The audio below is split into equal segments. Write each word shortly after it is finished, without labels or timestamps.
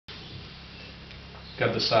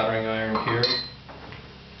got the soldering iron here,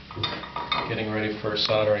 getting ready for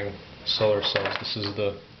soldering solar cells. This is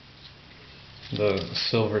the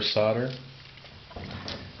silver solder.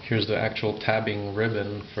 Here's the actual tabbing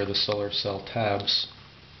ribbon for the solar cell tabs.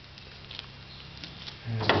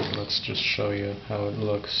 And let's just show you how it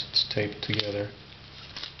looks. It's taped together.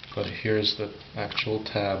 But here's the actual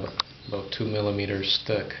tab, about 2 millimeters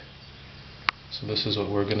thick. So this is what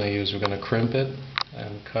we're going to use. We're going to crimp it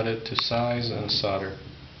and cut it to size and solder.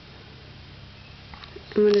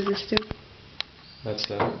 And what does this do? That's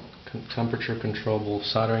the temperature controllable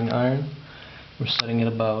soldering iron. We're setting it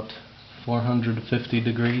about 450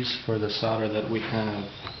 degrees for the solder that we have.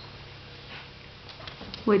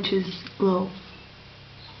 Which is low.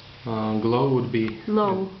 Glow would be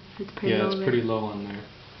low. It's pretty low. Yeah, it's pretty low on there,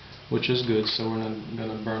 which is good. So we're not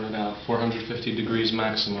going to burn it out. 450 degrees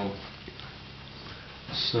maximum.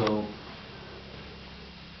 So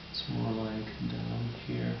it's more like down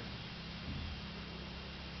here.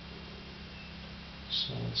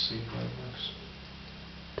 So let's see how it works.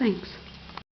 Thanks.